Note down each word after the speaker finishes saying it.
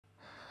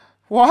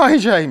Why,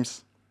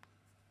 James?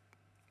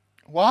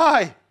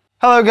 Why?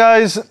 Hello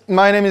guys,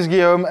 my name is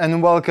Guillaume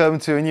and welcome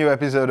to a new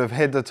episode of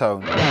Hit the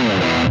Tone.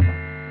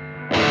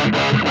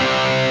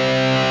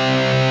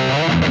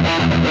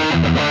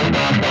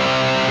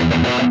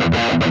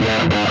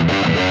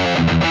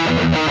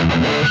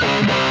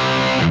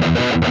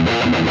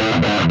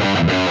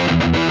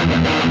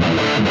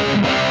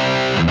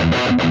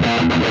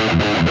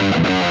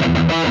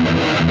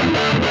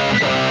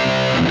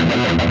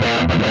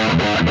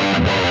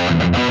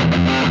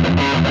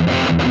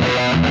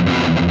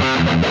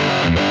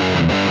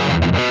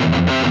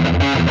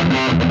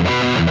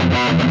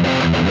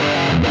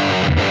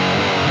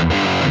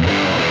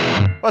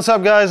 What's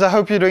up guys, I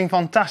hope you're doing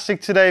fantastic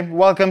today.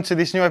 Welcome to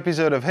this new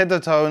episode of Hit the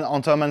Tone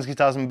on Thomann's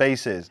Guitars and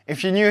Basses.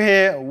 If you're new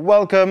here,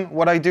 welcome.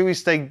 What I do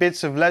is take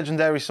bits of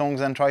legendary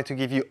songs and try to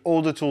give you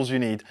all the tools you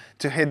need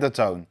to hit the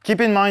tone.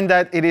 Keep in mind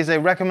that it is a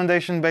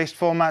recommendation based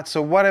format,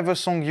 so whatever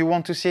song you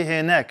want to see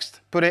here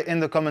next, put it in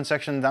the comment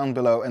section down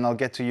below and I'll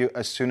get to you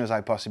as soon as I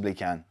possibly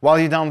can. While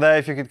you're down there,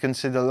 if you could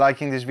consider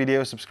liking this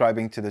video,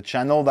 subscribing to the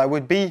channel, that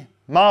would be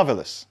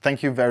marvelous.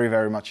 Thank you very,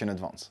 very much in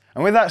advance.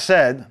 And with that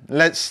said,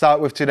 let's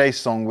start with today's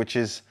song, which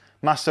is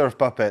Master of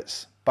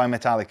Puppets by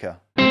Metallica.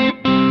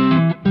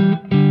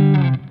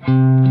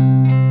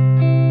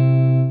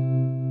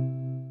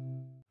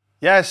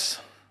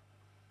 Yes,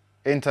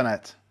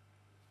 internet,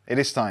 it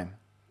is time.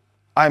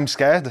 I'm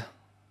scared.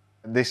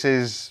 This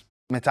is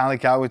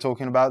Metallica we're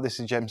talking about. This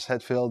is James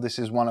Hetfield. This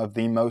is one of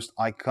the most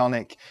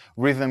iconic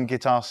rhythm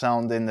guitar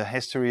sound in the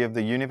history of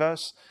the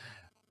universe.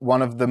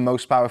 One of the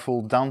most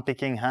powerful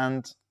down-picking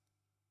hand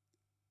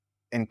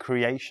in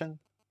creation.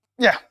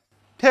 Yeah,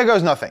 here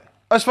goes nothing.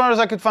 As far as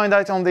I could find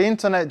out on the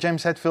internet,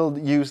 James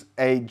Hetfield used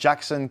a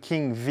Jackson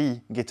King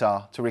V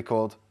guitar to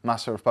record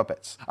Master of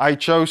Puppets. I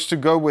chose to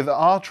go with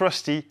our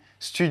trusty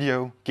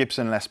studio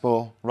Gibson Les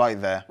Paul right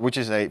there, which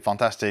is a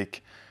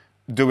fantastic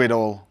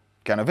do-it-all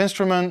kind of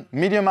instrument,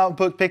 medium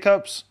output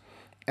pickups,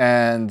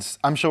 and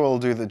I'm sure it'll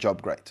do the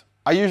job great.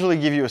 I usually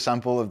give you a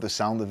sample of the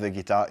sound of the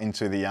guitar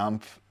into the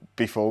amp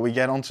before we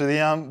get onto the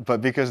amp,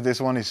 but because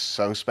this one is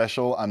so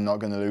special, I'm not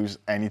going to lose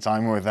any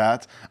time with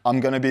that. I'm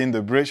going to be in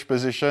the bridge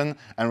position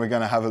and we're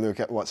going to have a look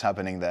at what's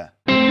happening there.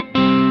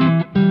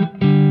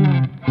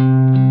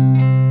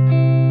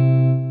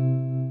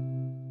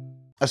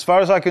 As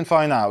far as I can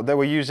find out, they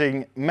were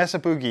using Mesa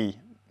Boogie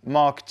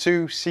Mark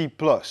II C+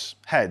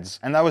 heads,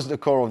 and that was the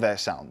core of their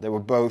sound. They were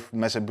both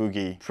Mesa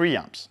Boogie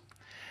preamps.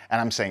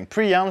 And I'm saying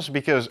preamps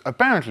because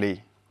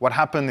apparently what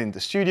happened in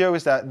the studio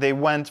is that they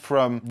went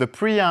from the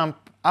preamp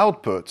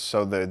output,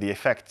 so the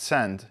effect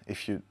send,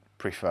 if you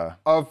prefer,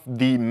 of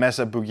the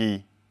Mesa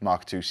Boogie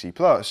Mark II C+,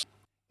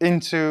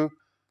 into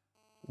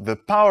the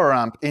power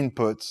amp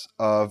inputs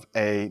of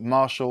a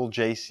Marshall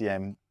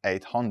JCM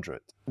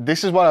 800.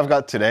 This is what I've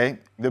got today.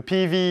 The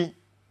PV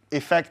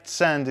effect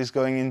send is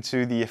going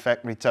into the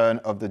effect return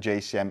of the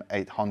JCM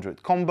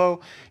 800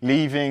 combo,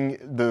 leaving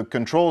the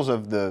controls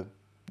of the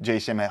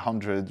JCM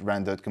 800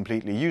 rendered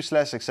completely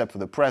useless except for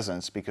the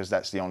presence, because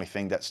that's the only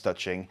thing that's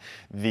touching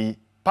the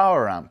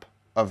power amp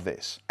of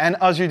this. And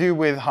as you do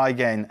with high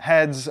gain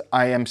heads,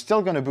 I am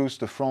still going to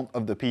boost the front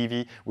of the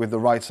PV with the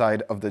right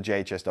side of the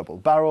JHS double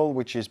barrel,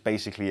 which is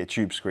basically a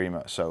tube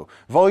screamer. So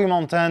volume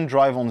on 10,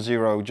 drive on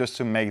 0, just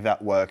to make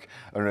that work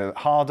a little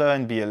harder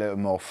and be a little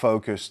more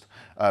focused,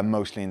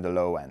 mostly in the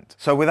low end.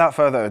 So without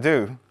further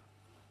ado,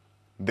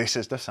 this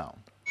is the sound.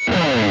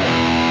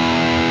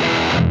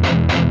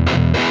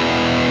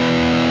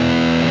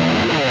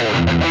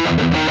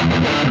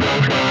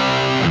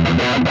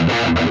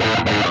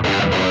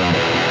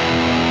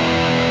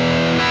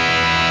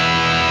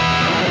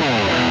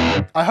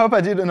 I hope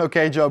I did an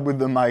okay job with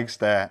the mics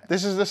there.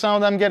 This is the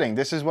sound I'm getting.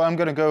 This is what I'm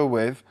going to go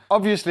with.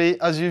 Obviously,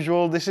 as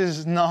usual, this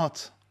is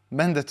not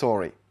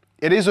mandatory.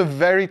 It is a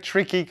very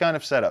tricky kind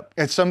of setup.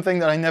 It's something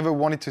that I never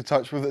wanted to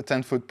touch with a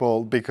 10-foot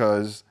pole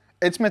because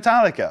it's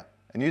Metallica.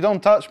 And you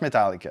don't touch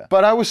Metallica.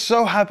 But I was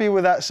so happy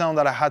with that sound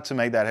that I had to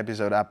make that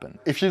episode happen.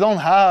 If you don't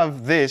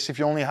have this, if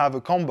you only have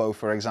a combo,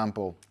 for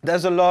example,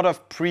 there's a lot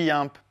of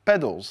preamp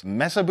pedals.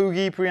 Mesa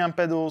Boogie preamp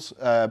pedals,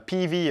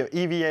 PV or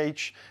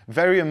EVH,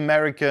 very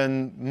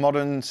American,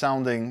 modern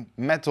sounding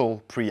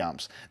metal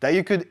preamps that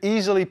you could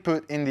easily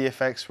put in the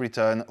effects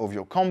return of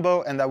your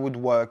combo and that would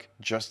work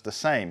just the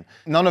same.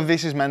 None of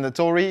this is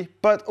mandatory,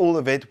 but all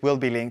of it will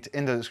be linked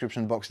in the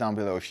description box down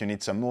below. If you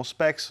need some more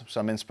specs,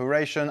 some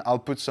inspiration, I'll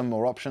put some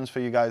more options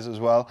for you guys as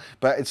well,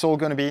 but it's all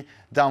going to be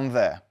down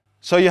there.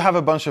 So you have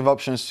a bunch of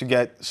options to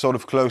get sort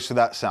of close to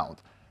that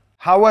sound.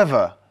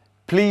 However,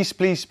 please,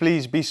 please,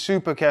 please be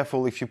super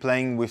careful if you're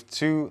playing with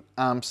two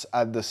amps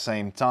at the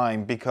same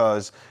time,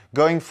 because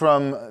going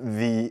from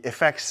the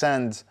effect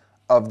send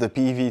of the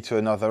PV to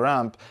another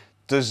amp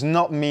does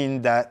not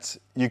mean that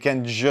you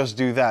can just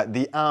do that.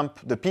 The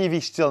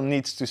PV still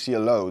needs to see a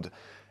load.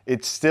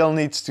 It still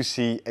needs to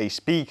see a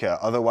speaker,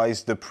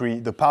 otherwise the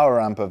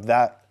power amp of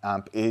that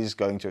amp is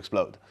going to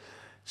explode.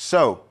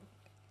 So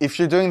if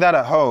you're doing that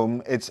at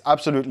home, it's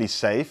absolutely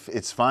safe,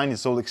 it's fine,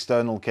 it's all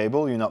external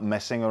cable, you're not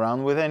messing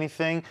around with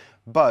anything,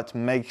 but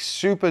make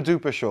super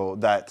duper sure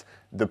that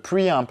the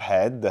preamp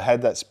head, the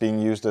head that's being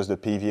used as the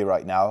PV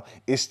right now,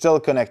 is still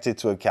connected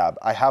to a cab.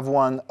 I have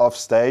one off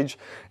stage,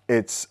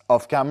 it's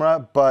off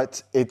camera,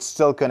 but it's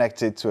still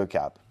connected to a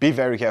cab. Be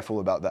very careful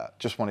about that.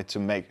 Just wanted to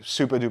make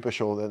super duper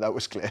sure that that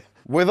was clear.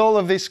 With all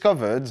of this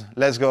covered,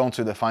 let's go on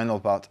to the final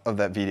part of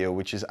that video,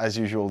 which is as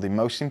usual the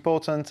most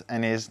important,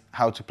 and is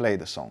how to play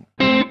the song.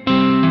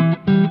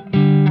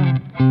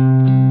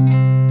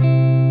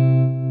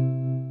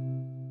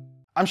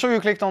 I'm sure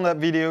you clicked on that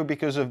video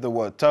because of the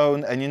word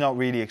tone, and you're not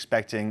really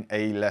expecting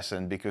a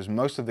lesson, because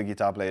most of the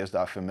guitar players that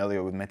are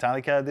familiar with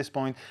Metallica at this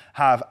point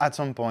have at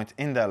some point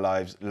in their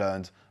lives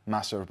learned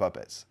Master of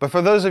Puppets. But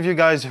for those of you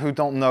guys who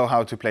don't know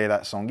how to play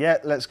that song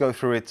yet, let's go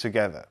through it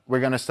together. We're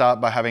going to start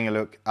by having a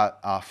look at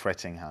our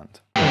fretting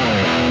hand.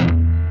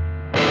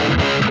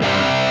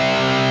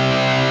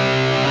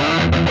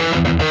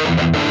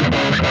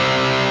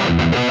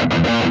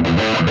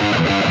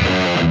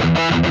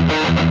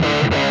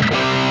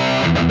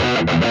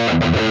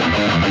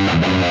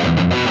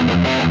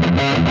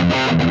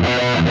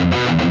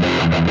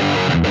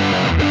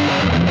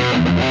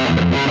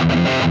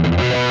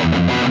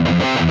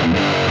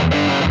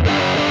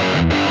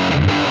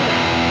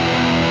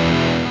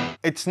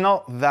 It's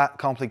not that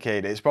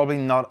complicated. It's probably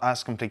not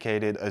as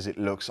complicated as it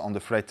looks on the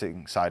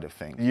fretting side of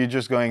things. You're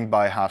just going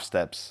by half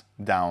steps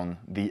down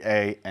the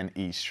A and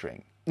E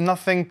string.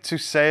 Nothing to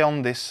say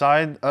on this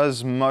side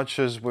as much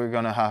as we're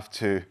gonna have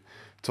to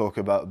talk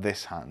about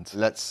this hand.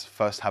 Let's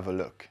first have a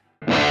look.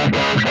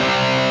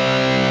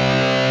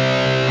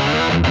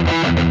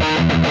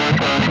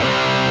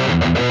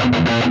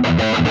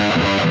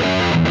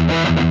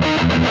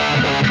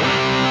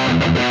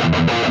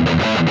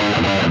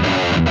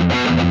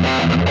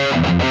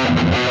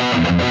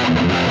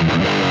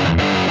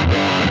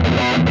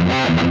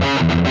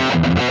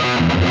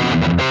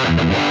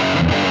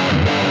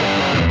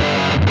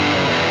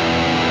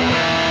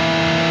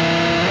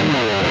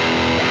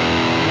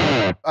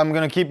 I'm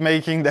gonna keep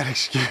making that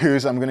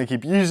excuse. I'm gonna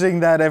keep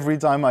using that every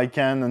time I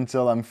can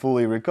until I'm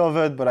fully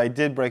recovered, but I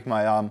did break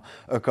my arm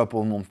a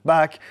couple months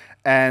back,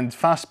 and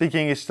fast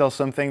picking is still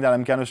something that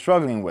I'm kind of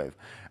struggling with.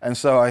 And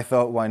so I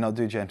thought, why not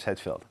do James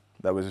Hetfield?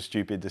 That was a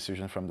stupid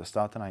decision from the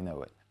start, and I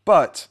know it.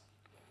 But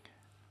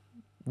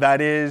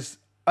that is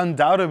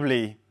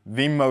undoubtedly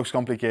the most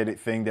complicated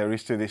thing there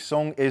is to this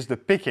song, is the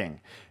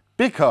picking,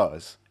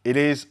 because it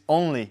is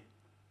only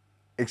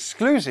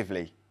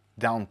exclusively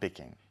down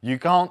picking. You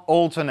can't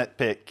alternate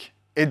pick.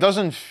 It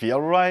doesn't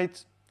feel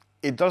right.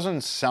 It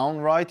doesn't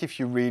sound right if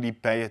you really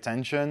pay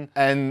attention.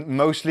 And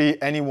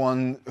mostly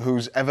anyone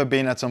who's ever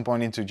been at some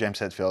point into James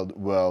Hetfield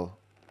will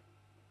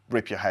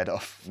rip your head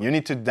off. You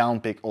need to down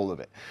pick all of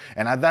it.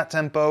 And at that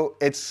tempo,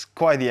 it's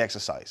quite the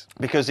exercise,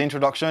 because the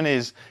introduction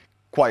is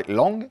quite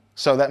long.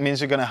 So that means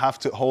you're gonna have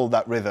to hold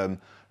that rhythm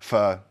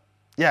for,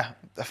 yeah,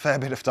 a fair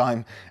bit of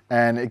time,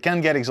 and it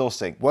can get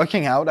exhausting.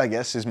 Working out, I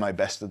guess, is my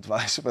best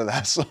advice for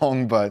that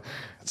song, but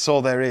it's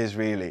all there is,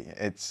 really.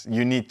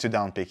 You need to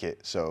downpick it,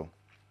 so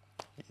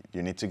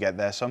you need to get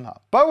there somehow.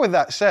 But with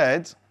that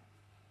said,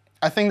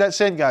 I think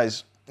that's it,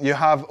 guys. You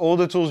have all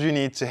the tools you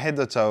need to hit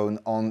the tone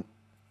on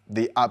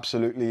the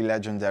absolutely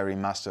legendary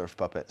Master of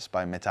Puppets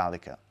by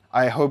Metallica.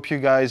 I hope you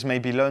guys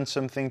maybe learned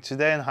something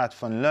today and had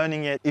fun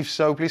learning it. If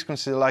so, please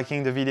consider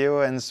liking the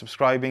video and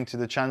subscribing to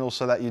the channel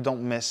so that you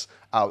don't miss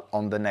out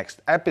on the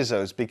next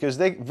episodes, because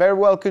they very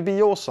well could be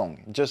your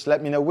song. Just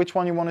let me know which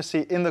one you want to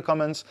see in the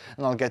comments,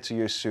 and I'll get to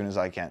you as soon as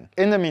I can.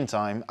 In the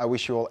meantime, I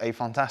wish you all a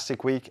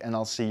fantastic week, and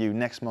I'll see you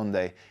next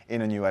Monday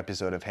in a new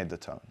episode of Hit the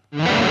Tone.